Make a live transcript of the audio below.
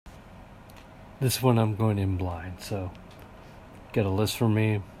This one I'm going in blind, so get a list for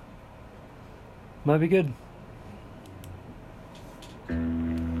me. Might be good.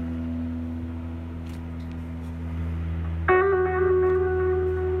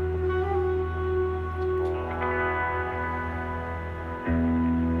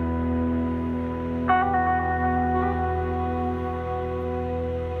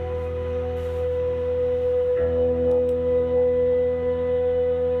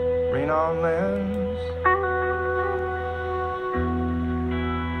 Rain on lands,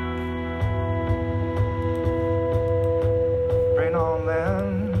 rain on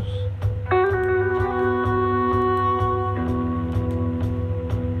lands,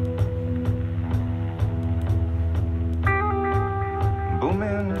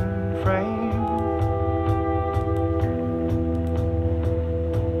 booming frame,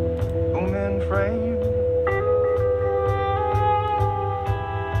 booming frame.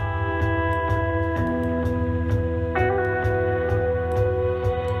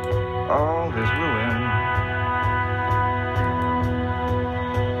 All is ruin.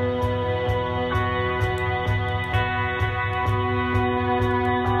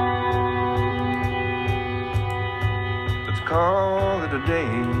 Let's call it a day.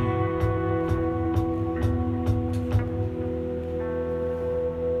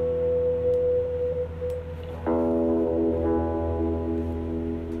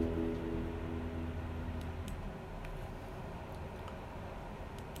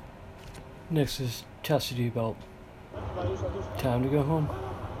 Next is Chastity Belt. Time to go home.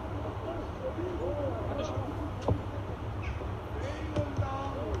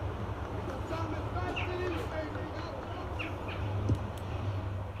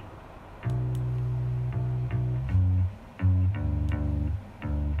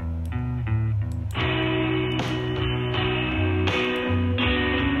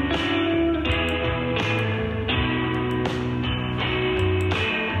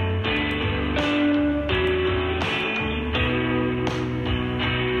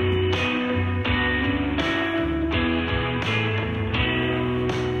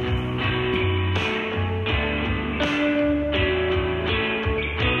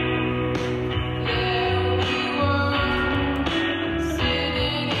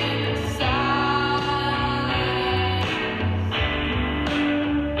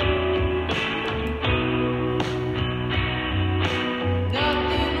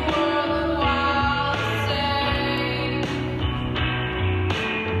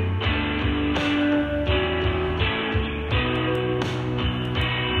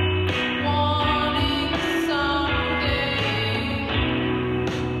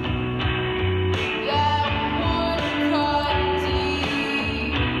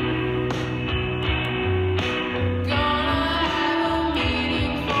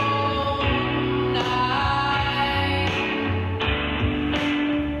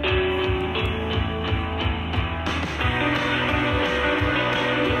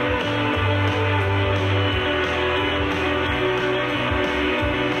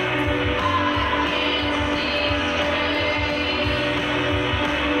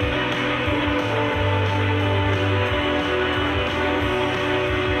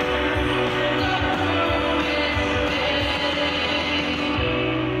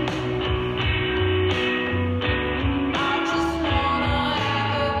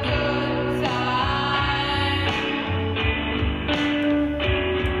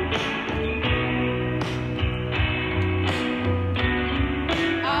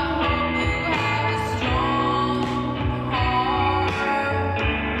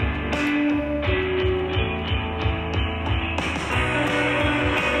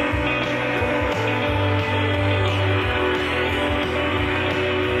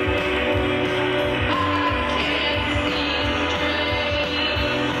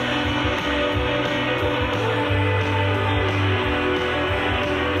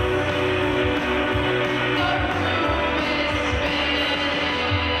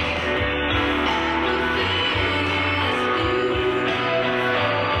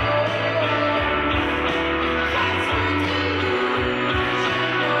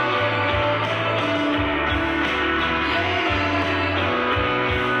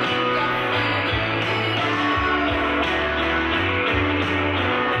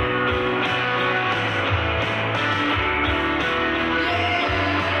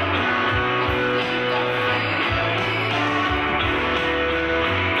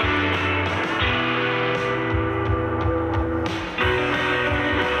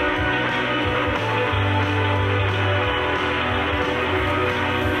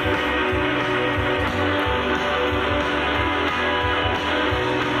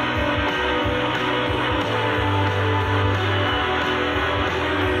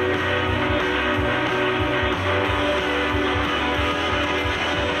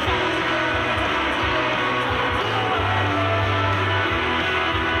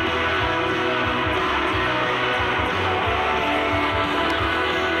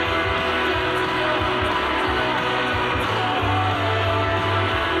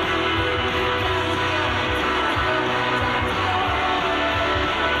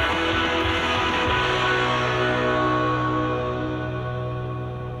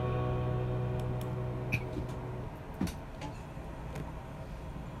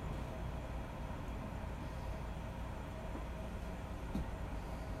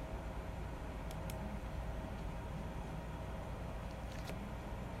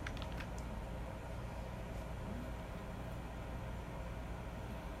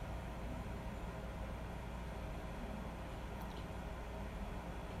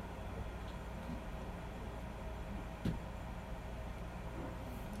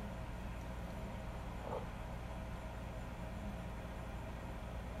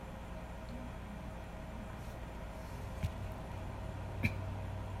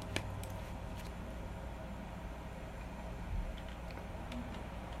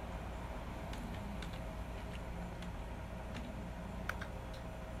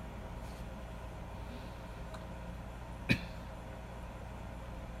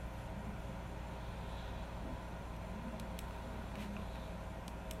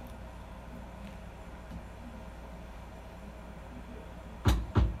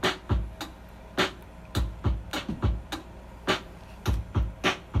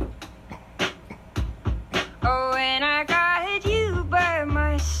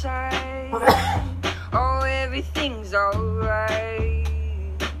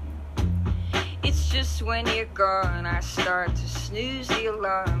 just when you're gone, I start to snooze the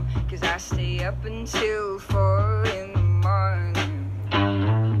alarm, 'cause I stay up until 4 in the morning,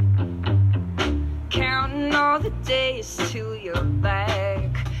 counting all the days till you're back.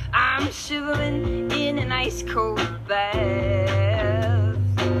 I'm shivering in an ice cold bath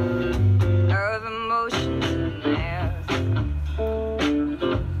of emotions and math.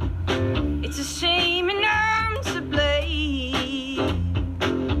 It's a shame and I'm to blame,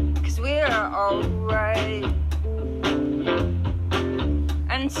 'cause we're alright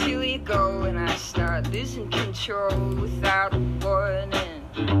until you go and I start losing control without warning,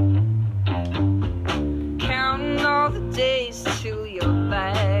 counting all the days till you're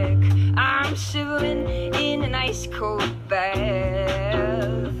back. I'm shivering in an ice cold bath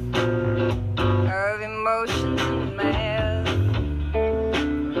of emotions and math.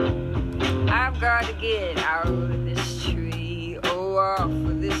 I've got to get out of this tree, oh, off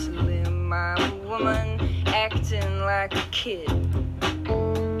of this limb. I'm a woman acting like a kid,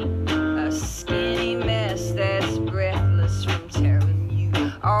 a skinny mess that's breathless from telling you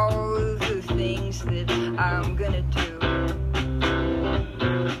all of the things that I'm gonna do.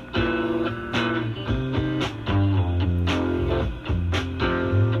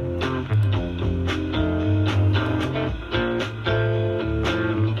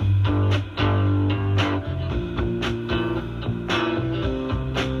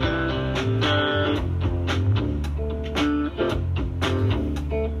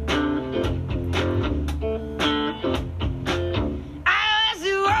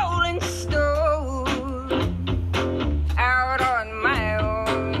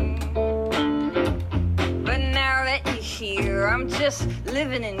 I'm just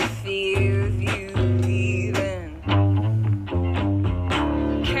living in fear of you leaving,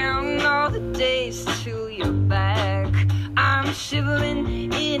 counting all the days till you're back. I'm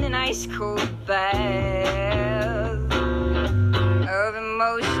shivering in an ice cold bath of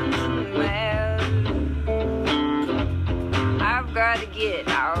emotions and math. I've got to get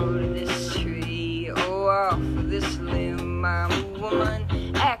out of this tree, oh, off of this limb. I'm a woman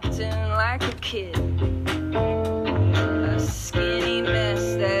acting like a kid, skinny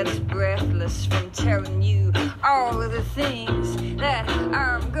mess that's breathless from telling you all of the things that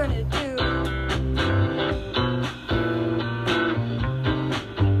I'm gonna do.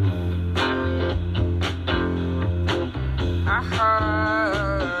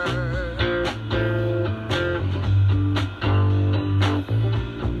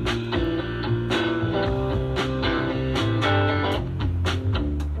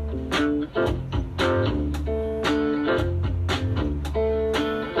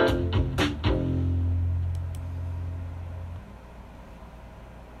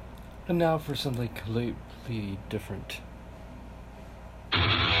 And now for something completely different. Kill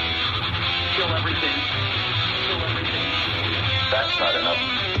everything. Kill everything. That's not enough.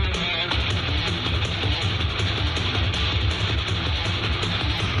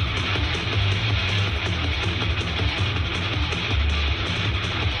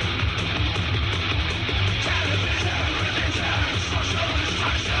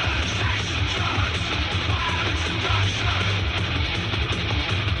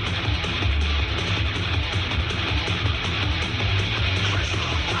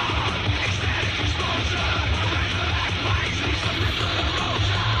 Explode.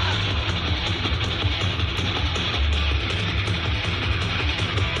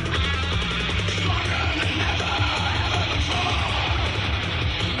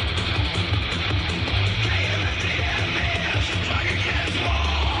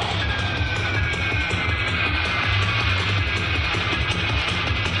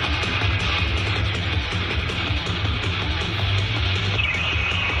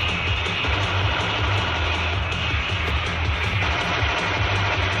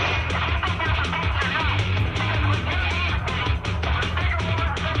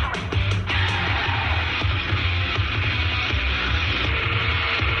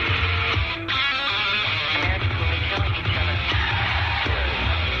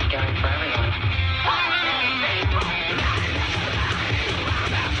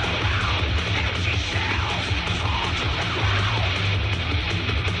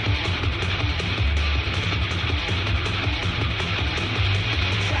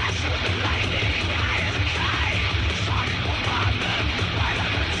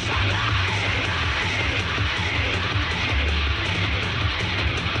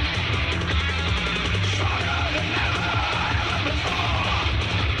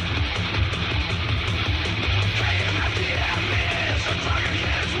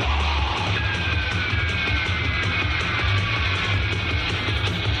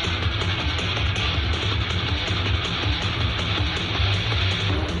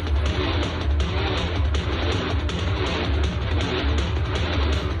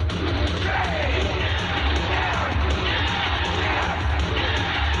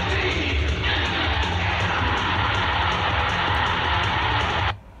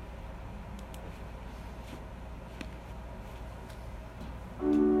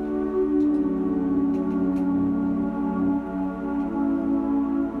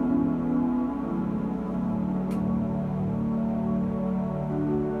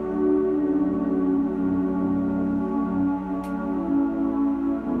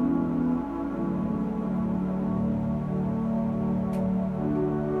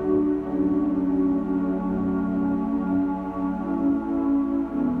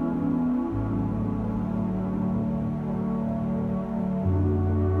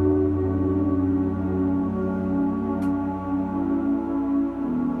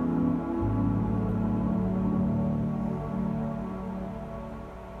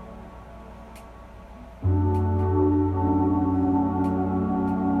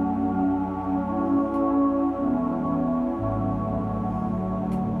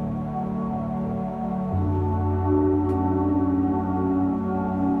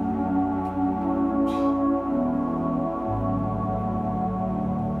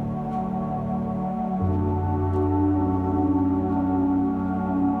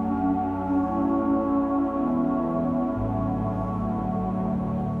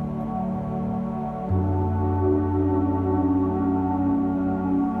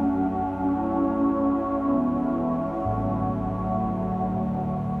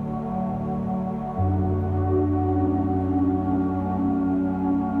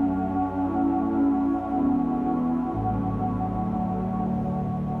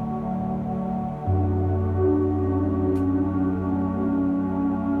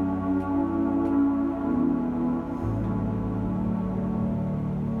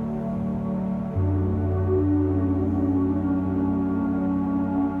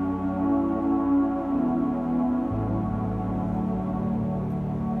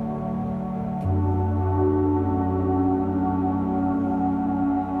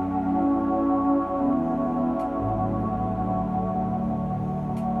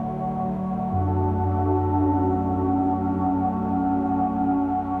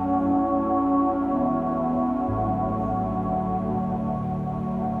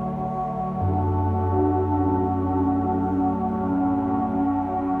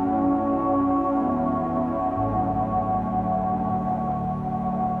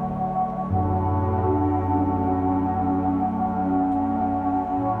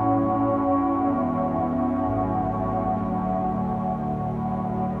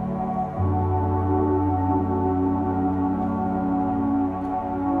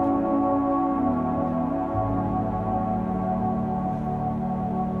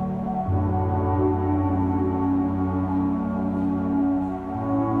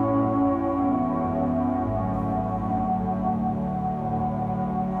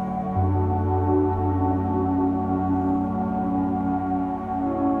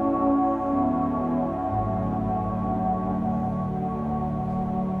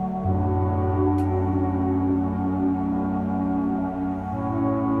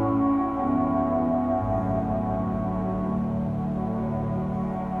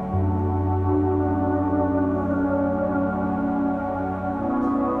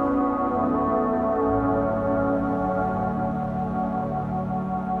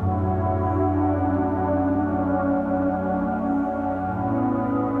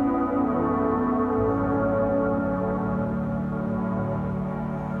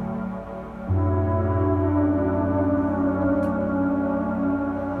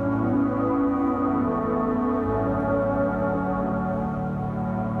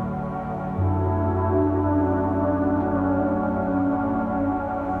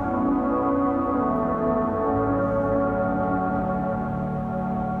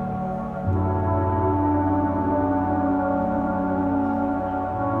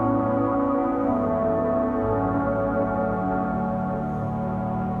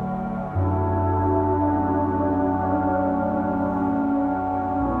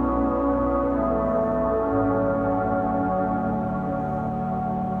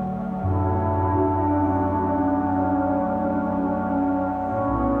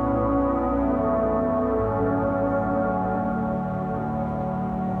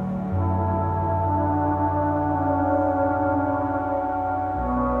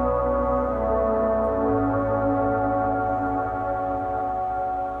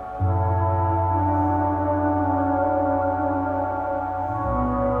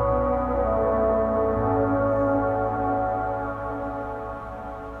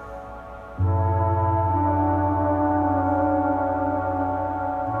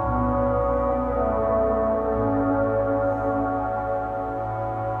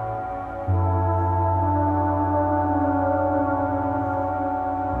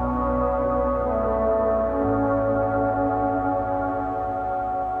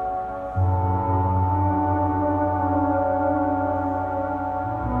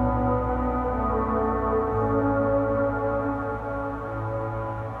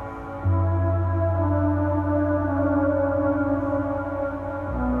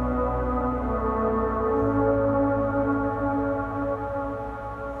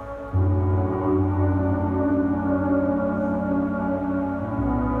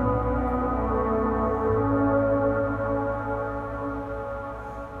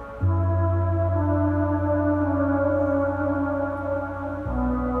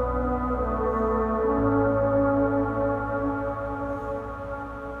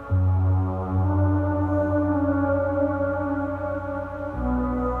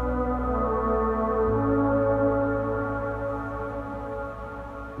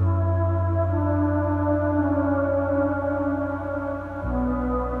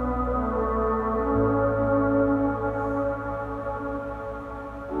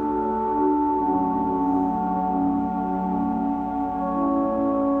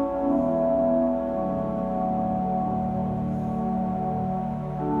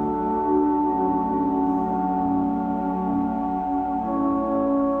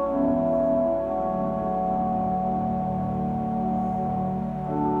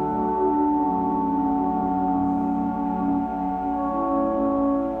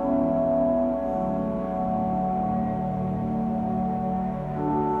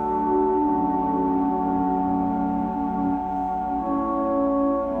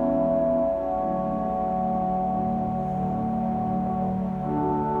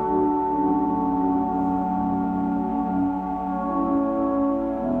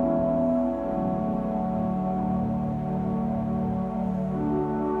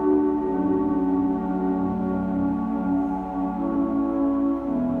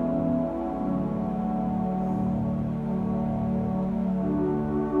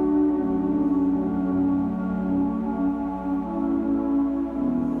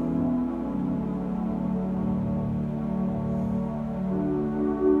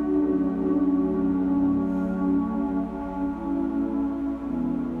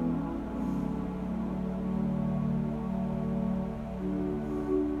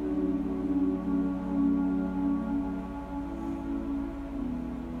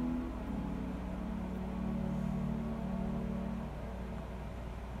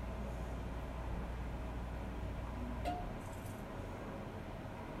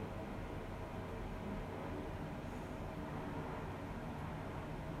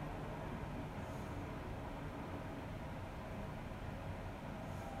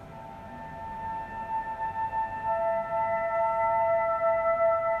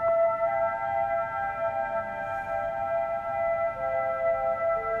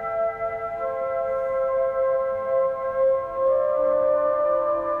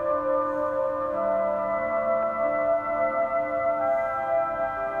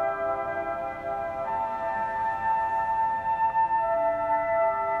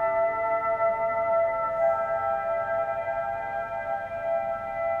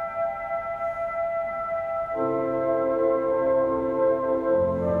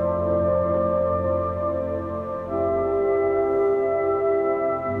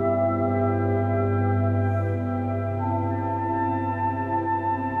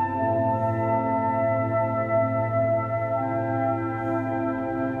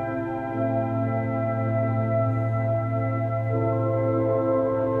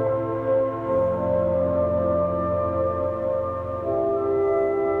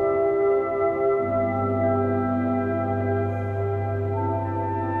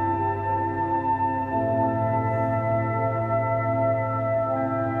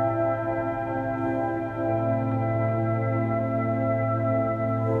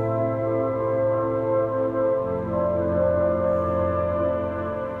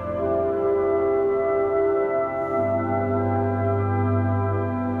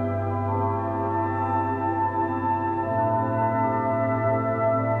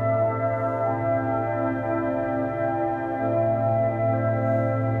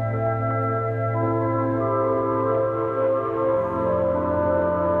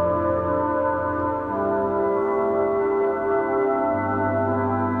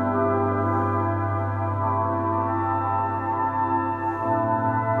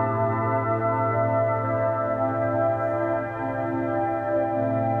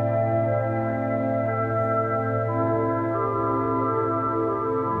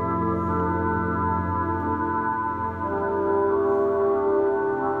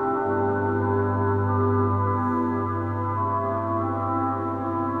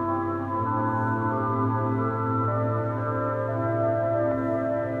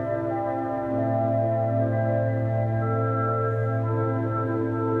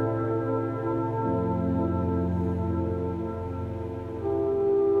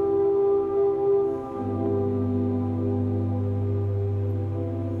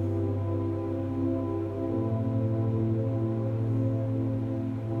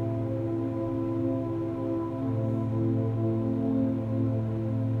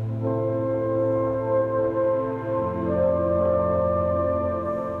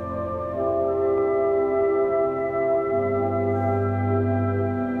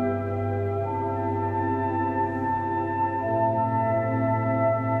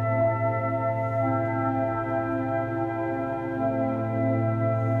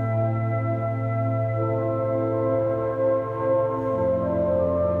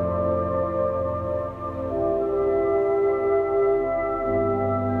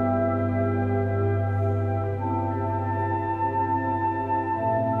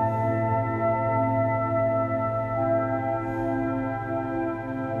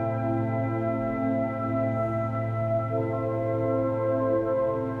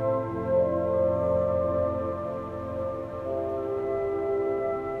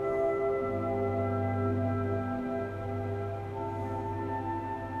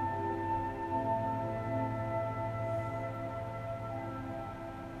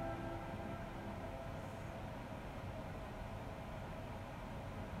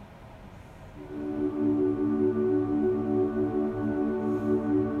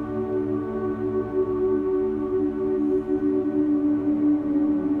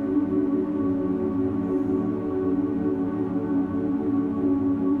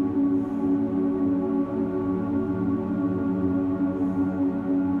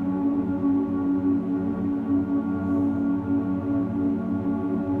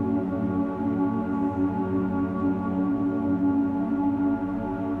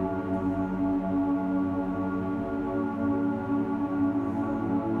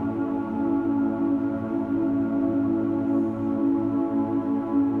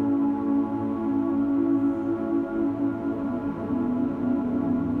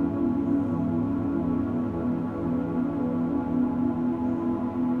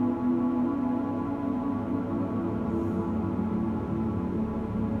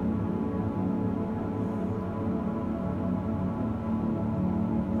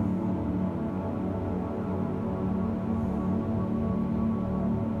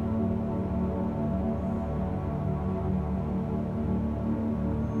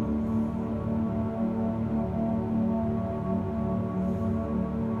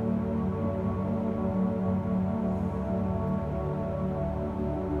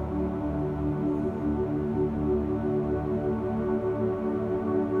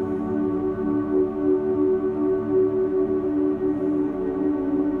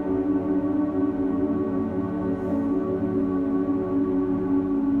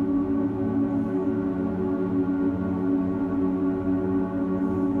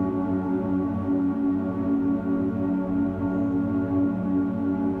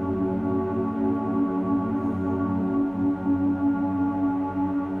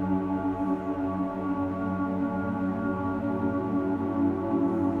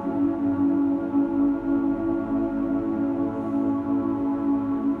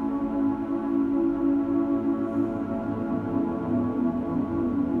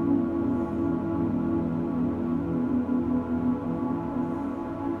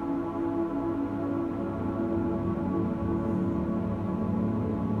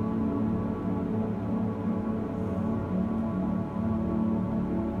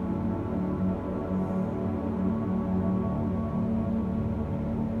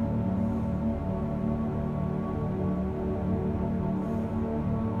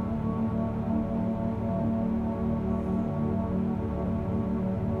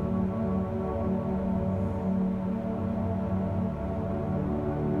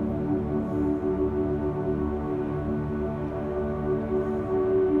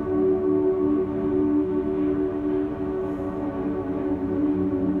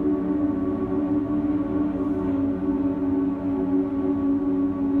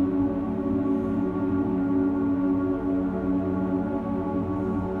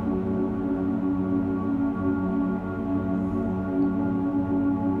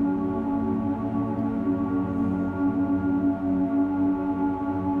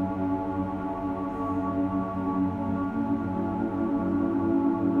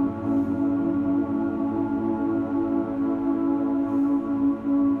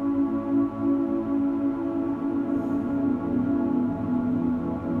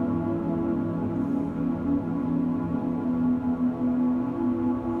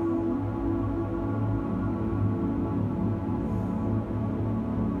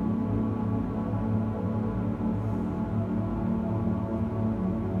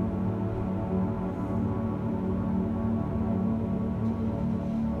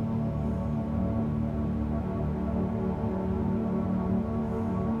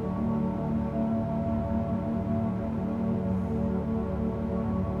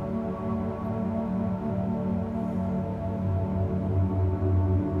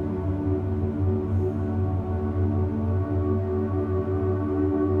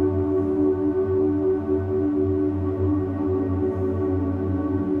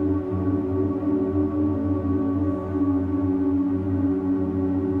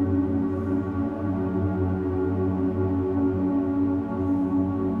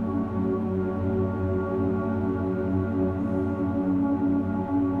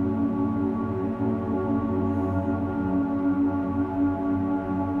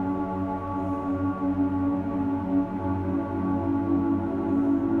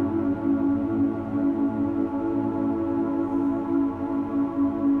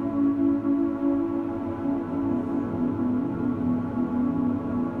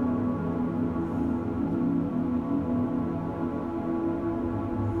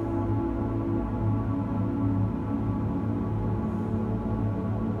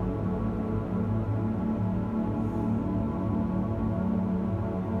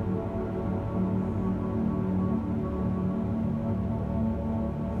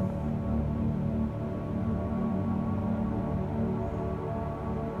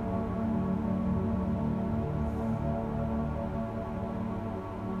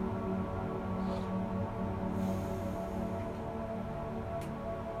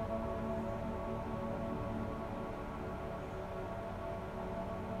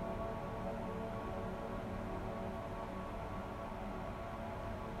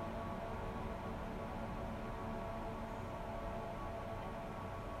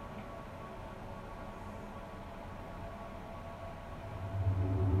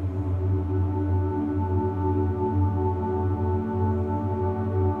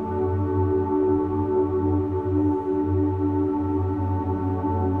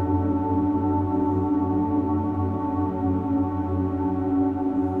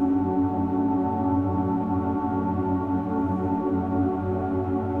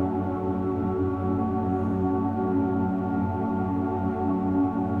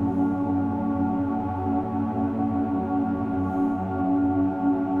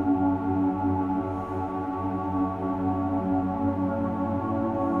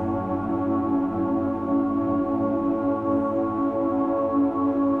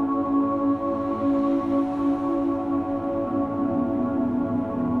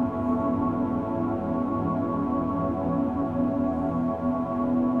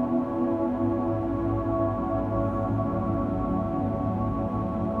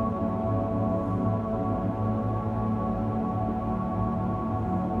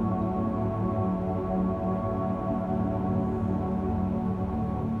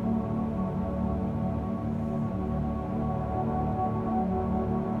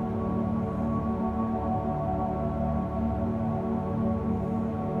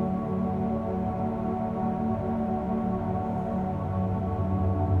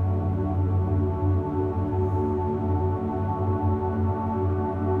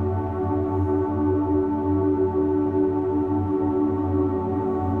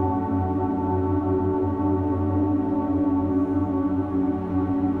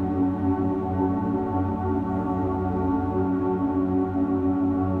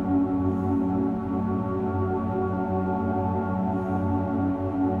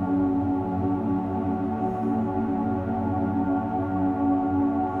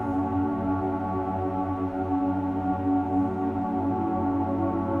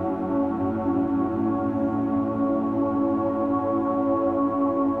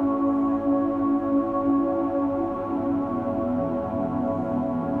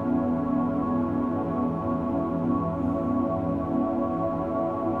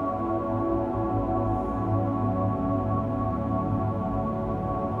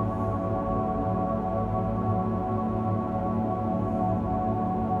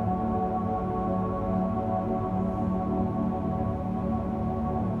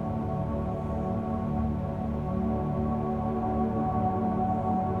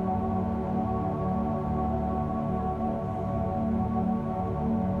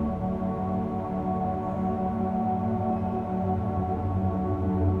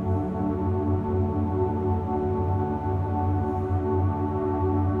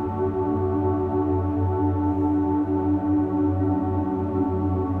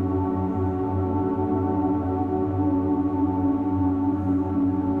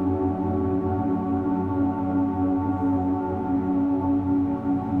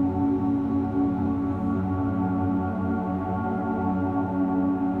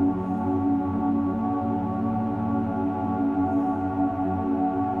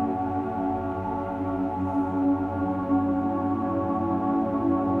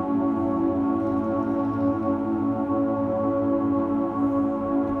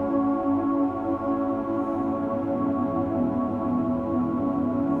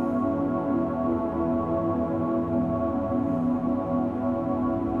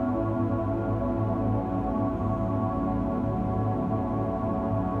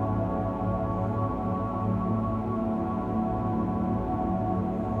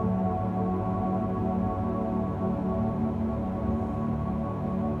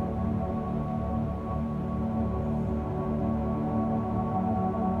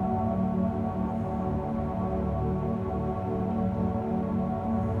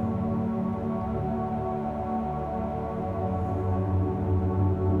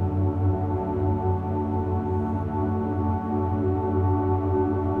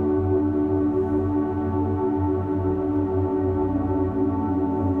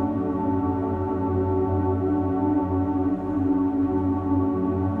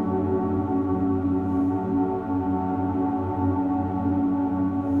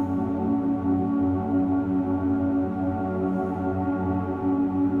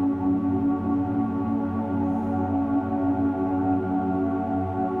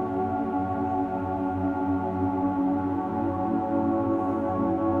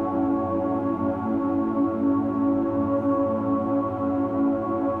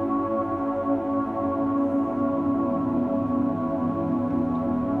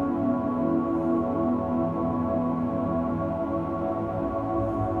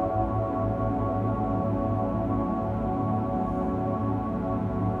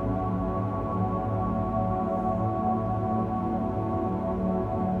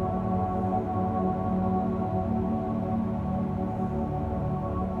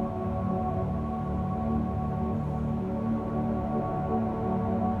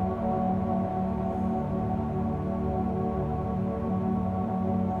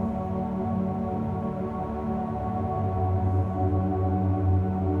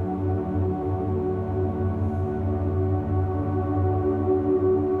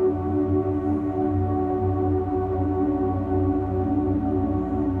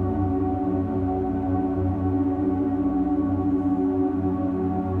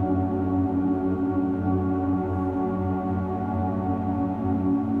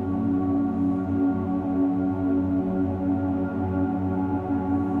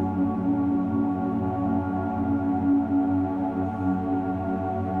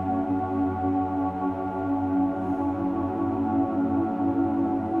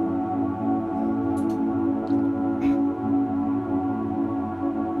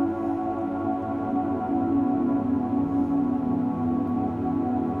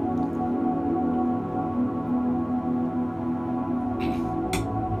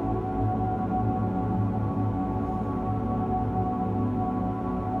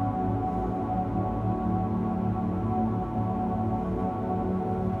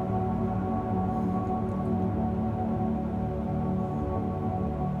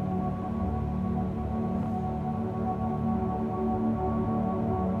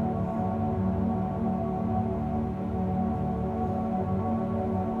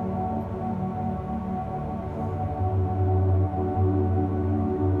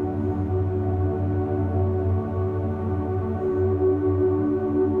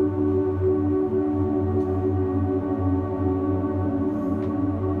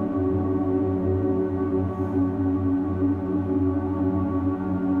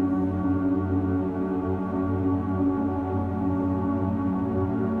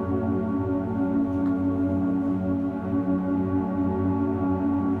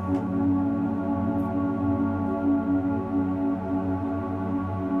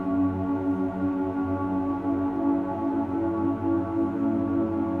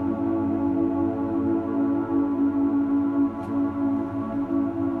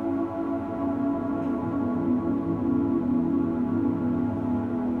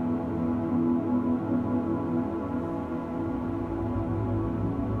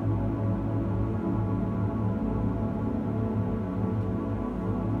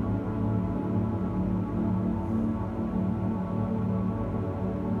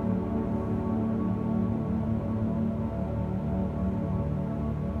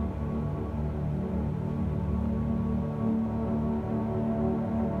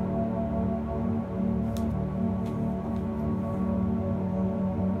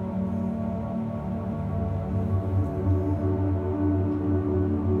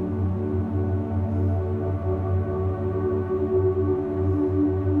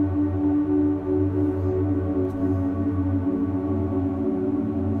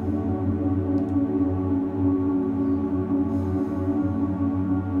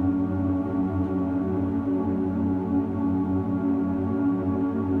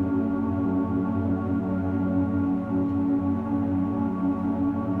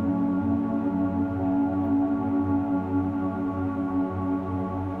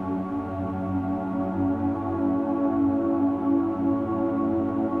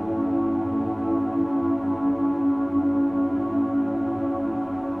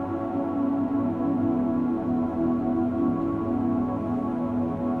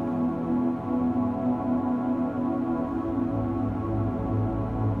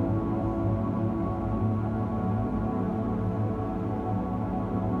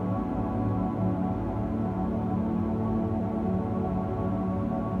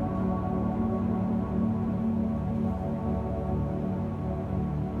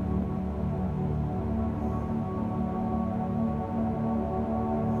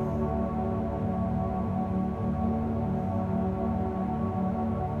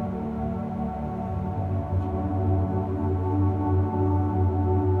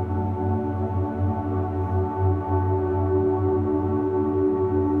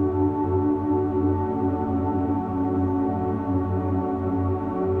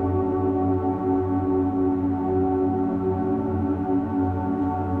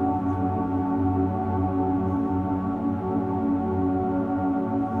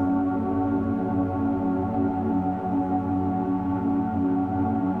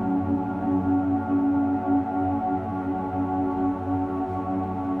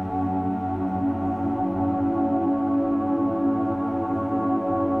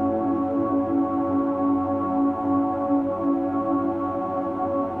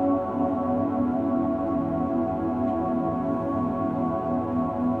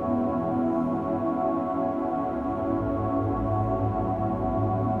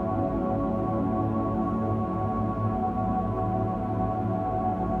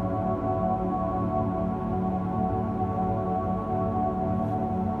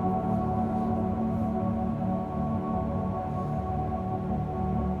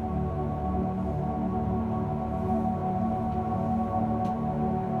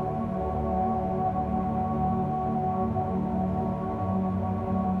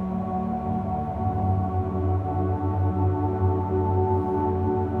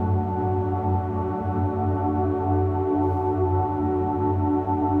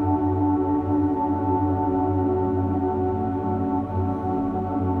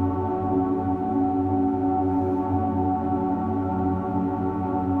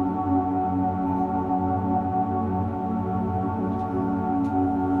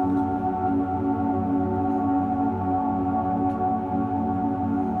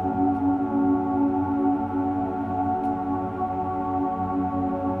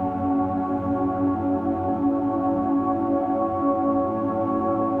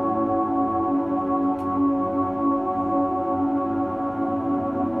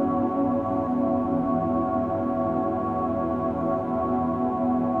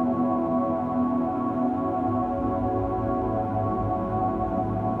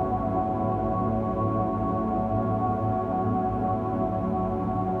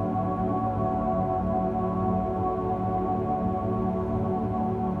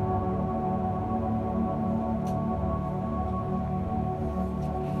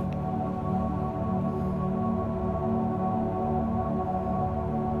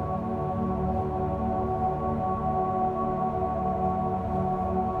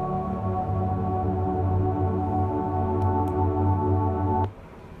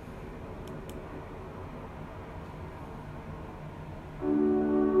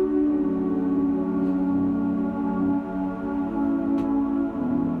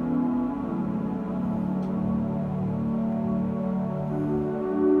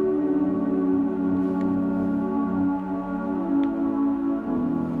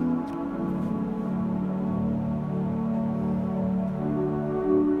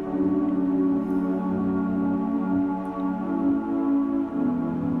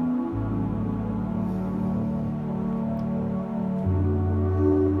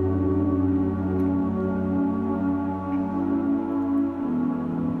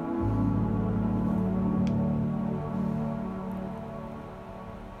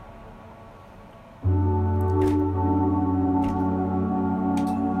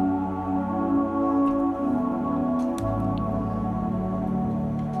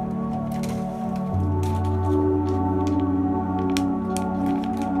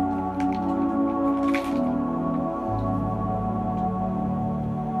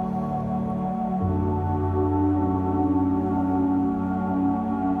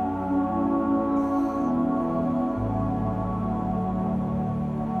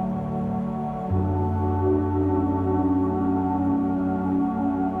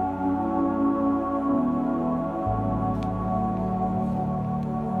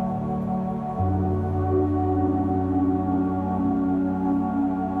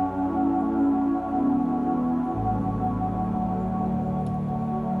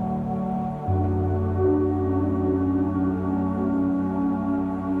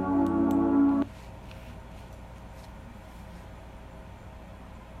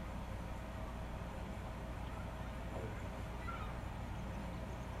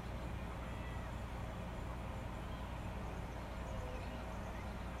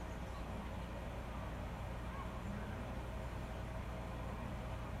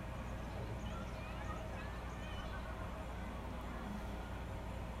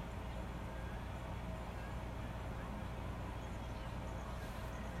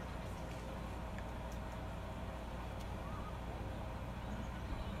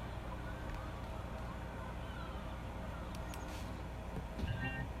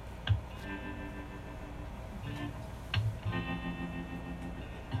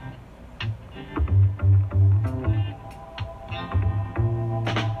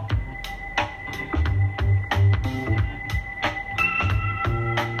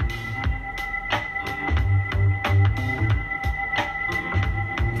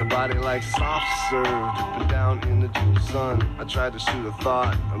 body like soft serve, dripping down in the June sun. I tried to shoot a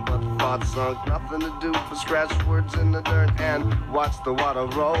thought, but the thought sunk. Nothing to do but scratch words in the dirt and watch the water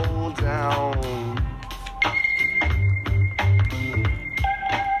roll down.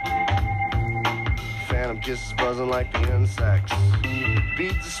 Phantom kisses buzzing like the insects.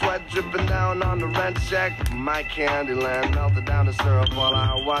 Beads of sweat dripping down on the rent check. My candy land melted down to syrup while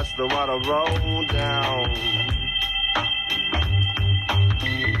I watched the water roll down.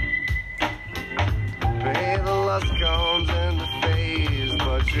 Hey, the lust comes in the phase,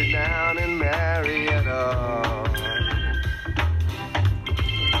 but you're down in Marietta.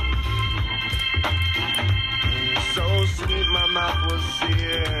 So sweet my mouth was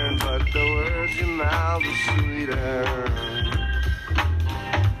seared, but the words you mouth were sweeter.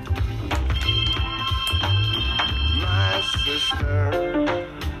 My sister,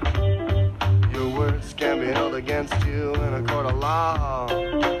 your words can be held against you in a court of law.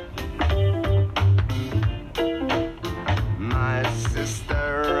 My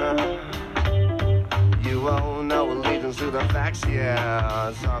sister, you owe no allegiance to the facts,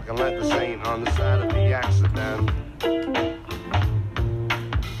 yeah. Talking like the saint on the side of the accident.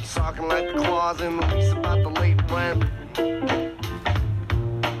 Talking like the clause in the lease about the late rent.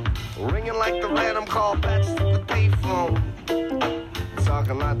 Ringing like the random call backs to the payphone.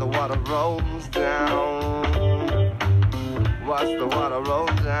 Talking like the water rolls down. Watch the water roll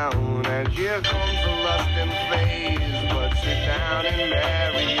down. And here comes the lust and phase, but you're down in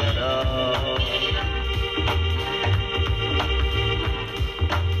Marietta.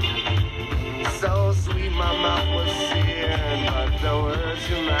 So sweet my mouth was seared, but the words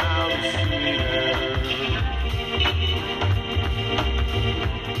your mouth was sweeter.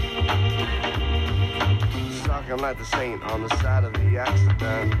 Talking like the saint on the side of the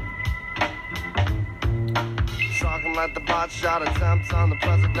accident. Talking like the bot shot attempts on the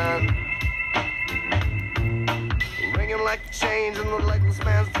president. Ringing like the change in the legless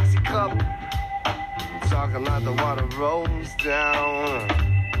man's Dixie cup. Talking like the water rolls down.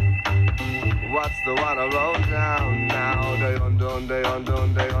 Watch the water roll down now. Day undone, day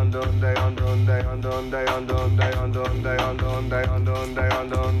undone, day undone, day undone, day undone, day undone, day undone, day undone, day undone, day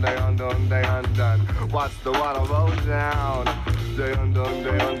undone, day undone, day undone. Watch the water roll down. Day undone,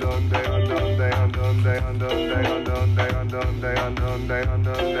 day undone, day undone, day undone, day undone, day undone, day undone, day undone, day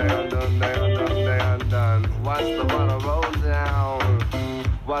undone, day undone, day undone, day undone. Watch the water roll down.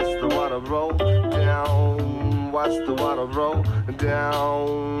 Watch the water roll down. Watch the water roll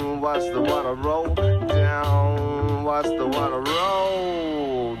down. Watch the water roll down. Watch the water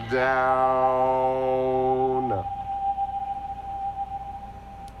roll down.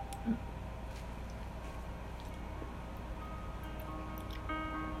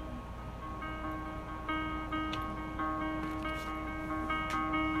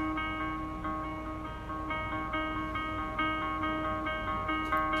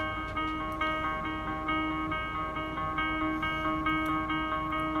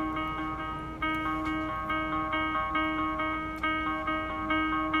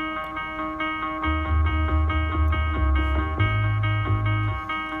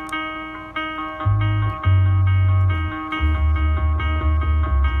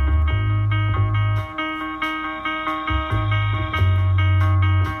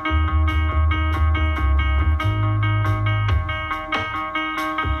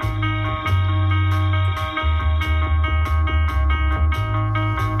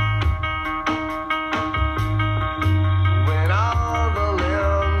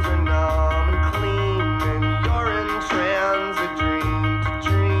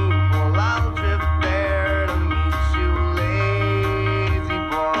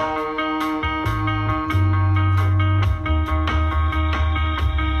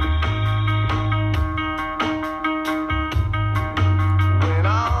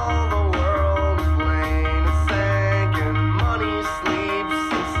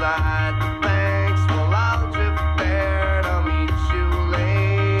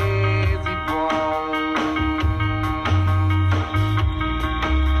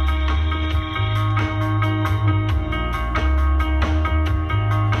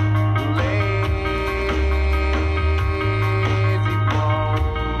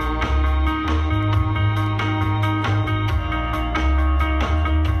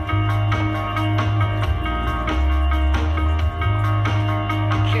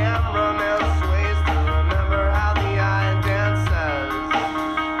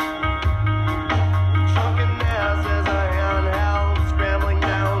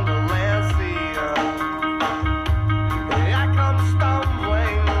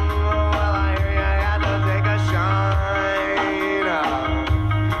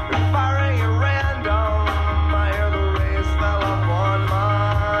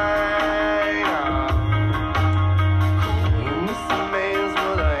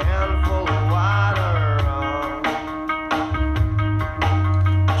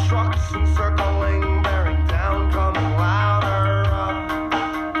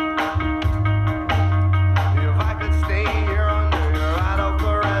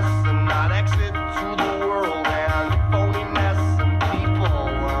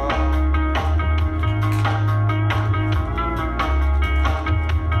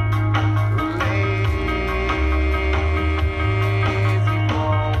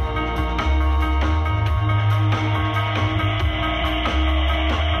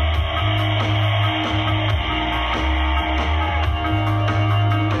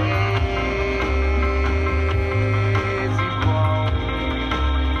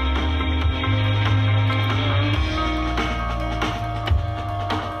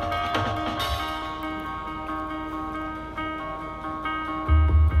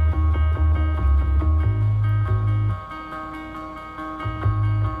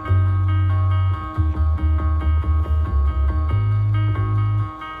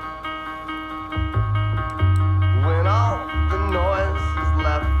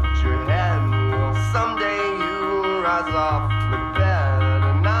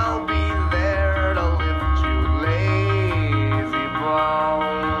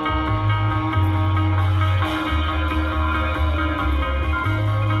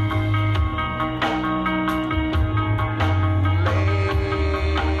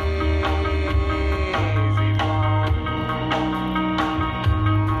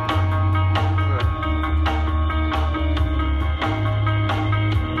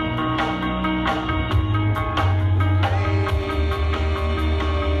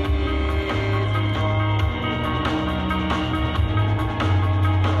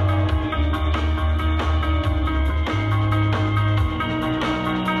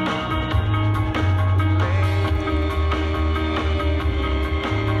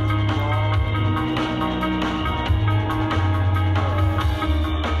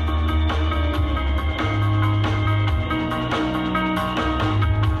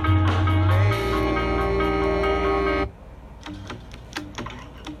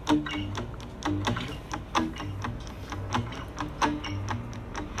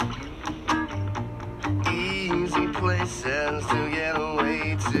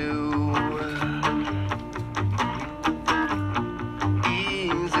 do.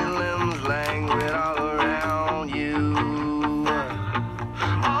 Easy limbs languid all around you.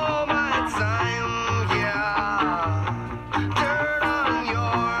 All my time, yeah. Dirt on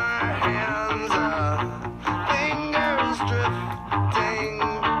your hands, fingers drifting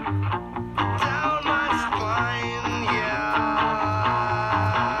down my spine, yeah.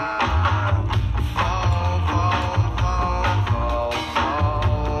 Fall, fall, fall, fall, fall.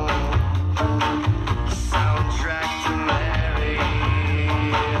 Soundtrack to Mary.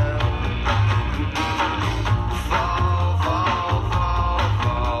 Fall, fall, fall,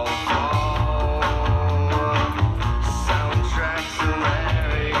 fall, fall. Soundtrack to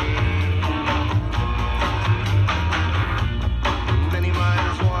Mary. Many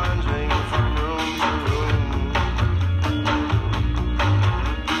minds wandering from room to room.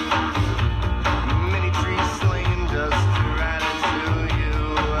 Many trees slain just to ride into you.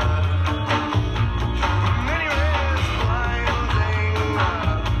 Many rays blinding,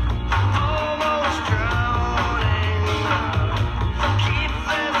 almost drowning. Keep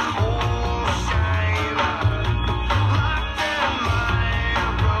this whole shine locked in my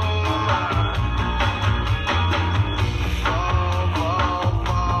room. Fall, fall,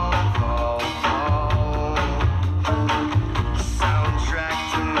 fall, fall, fall. Soundtrack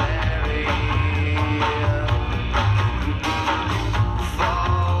to Mary.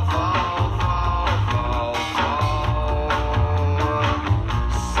 Fall, fall, fall, fall, fall.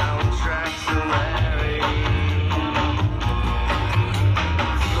 Soundtrack to Mary.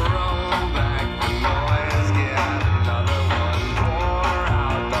 Throw back the noise, get another one, pour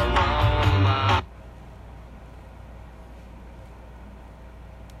out the aroma.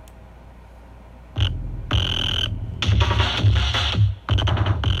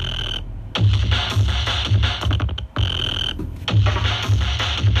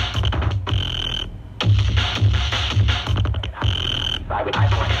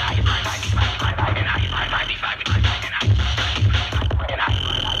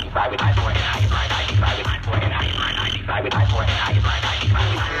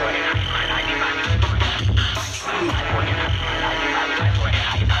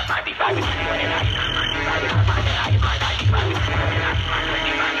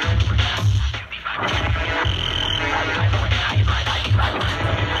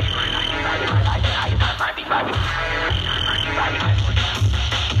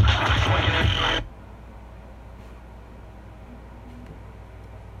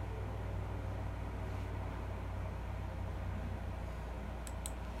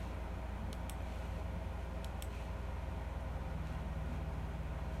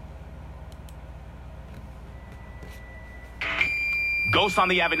 Ghosts on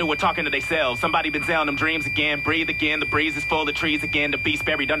the avenue are talking to themselves. Somebody been selling them dreams again. Breathe again. The breeze is full of trees again. The beast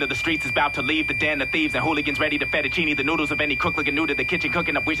buried under the streets is about to leave the den. The thieves and hooligans ready to fettuccine the noodles of any crook looking new to the kitchen.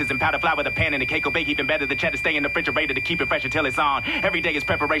 Cooking up wishes and powder flour. The pan and the cake will bake even better. The cheddar stay in the refrigerator to keep it fresh until it's on. Every day is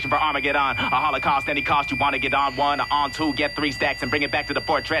preparation for Armageddon. A holocaust, any cost you want to get on one or on two. Get 3 stacks and bring it back to the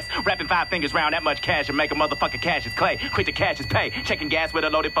fortress. Wrapping 5 fingers round that much cash and make a motherfucker cash is clay. Quick to cash is pay. Checking gas with a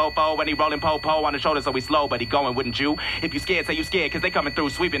loaded fofo. When he rolling po-po on the shoulder so he's slow. But he going, wouldn't you? If you scared, say you scared. Cause they coming through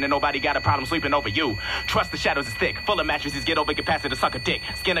sweeping and nobody got a problem sleeping over you. Trust the shadows is thick. Full of mattresses, get over capacity to suck a dick.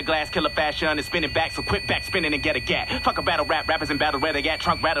 Skin of glass, killer fashion is spinning back. So quit back spinning and get a gat. Fuck a battle rap, rappers in battle where they at.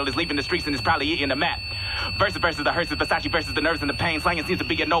 Trunk rattle is leaving the streets and is probably eating the map. Versus the hearses, Versace versus the nerves and the pain. Slanging seems to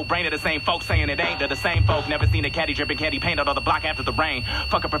be a no-brainer. The same folks saying it ain't. They're the same folk. Never seen a caddy dripping candy paint out on the block after the rain.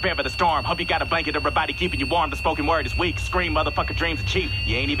 Fucker prepare for the storm. Hope you got a blanket, everybody keeping you warm. The spoken word is weak. Scream, motherfucker, dreams are cheap.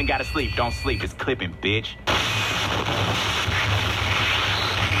 You ain't even gotta sleep. Don't sleep, it's clipping, bitch.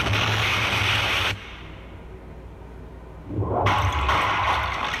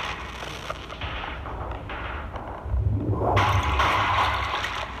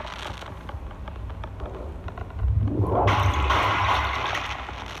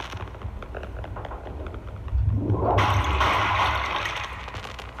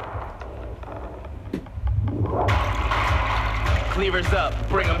 Cleavers up,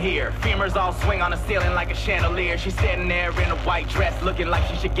 bring them here. Femurs all swing on the ceiling like a chandelier. She's standing there in a white dress, looking like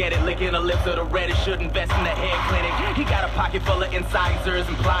she should get it. Licking her lips of the reddish, should invest in the hair clinic. He got a pocket full of incisors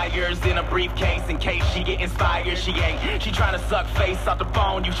and pliers in a briefcase in case she get inspired. She ain't. She trying to suck face off the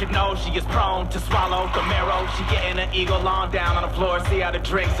bone. You should know she is prone to swallow the marrow. She getting an eagle on down on the floor. See how the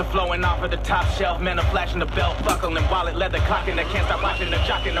drinks are flowing off of the top shelf. Men are flashing the belt buckle and wallet leather clocking. They can't stop watching her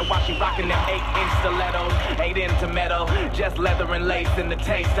jocking her while she rocking them 8-inch stilettos. 8 into metal, just leather and lace and the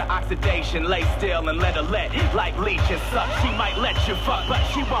taste of oxidation. Lay still and let her let like leech and suck. She might let you fuck, but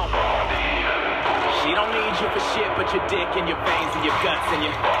she won't. She don't need you for shit, but your dick and your veins and your guts and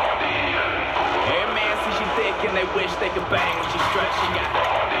your body. Every man sees you thick and they wish they could bang when she stretch. She got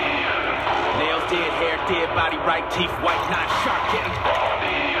nails did, hair did, body right, teeth white, not sharp, getting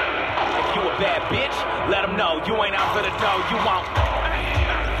body. If you a bad bitch, let them know you ain't out for the dough. You won't.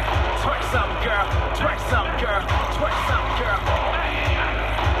 Twerk something, girl. Twerk something, girl. Twerk something, girl.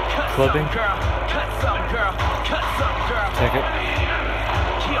 Cut Flipping. something, girl. Cut something, girl. Cut something, girl. Check it.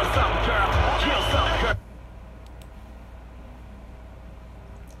 Kill something, girl. Kill something, girl.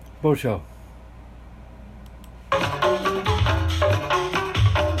 Bocho.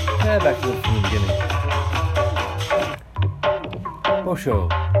 Yeah, back to the from the beginning. Bocho.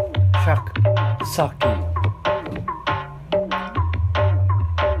 Shak. Saki.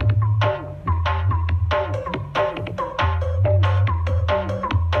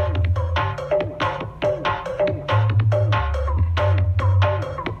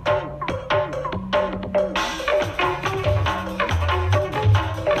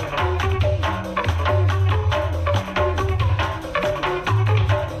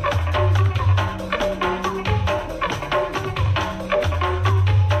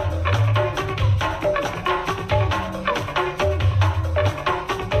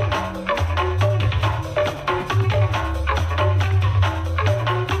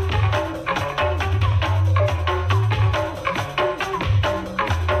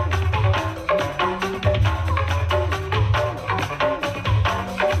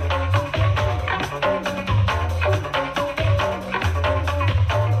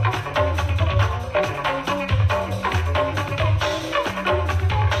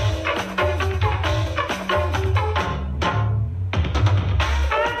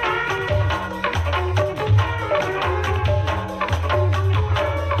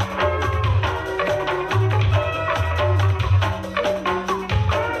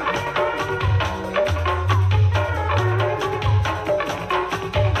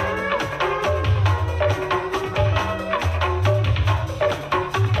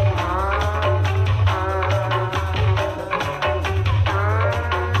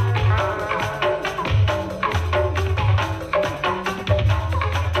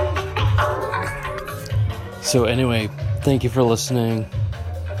 So anyway, thank you for listening.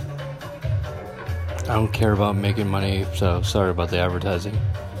 I don't care about making money, so sorry about the advertising.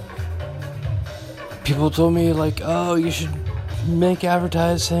 People told me like, oh, you should make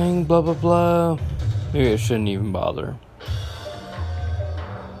advertising, blah blah blah. Maybe I shouldn't even bother.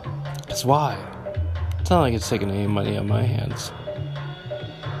 That's why. It's not like it's taking any money on my hands.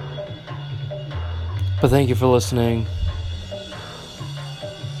 But thank you for listening.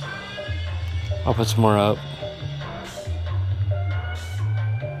 I'll put some more up.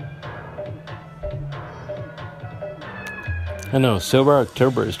 I know, Sober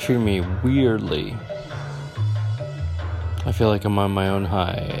October is treating me weirdly. I feel like I'm on my own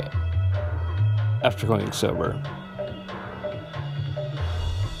high after going sober.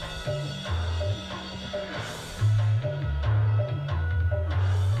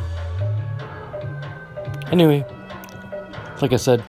 Anyway, like I said,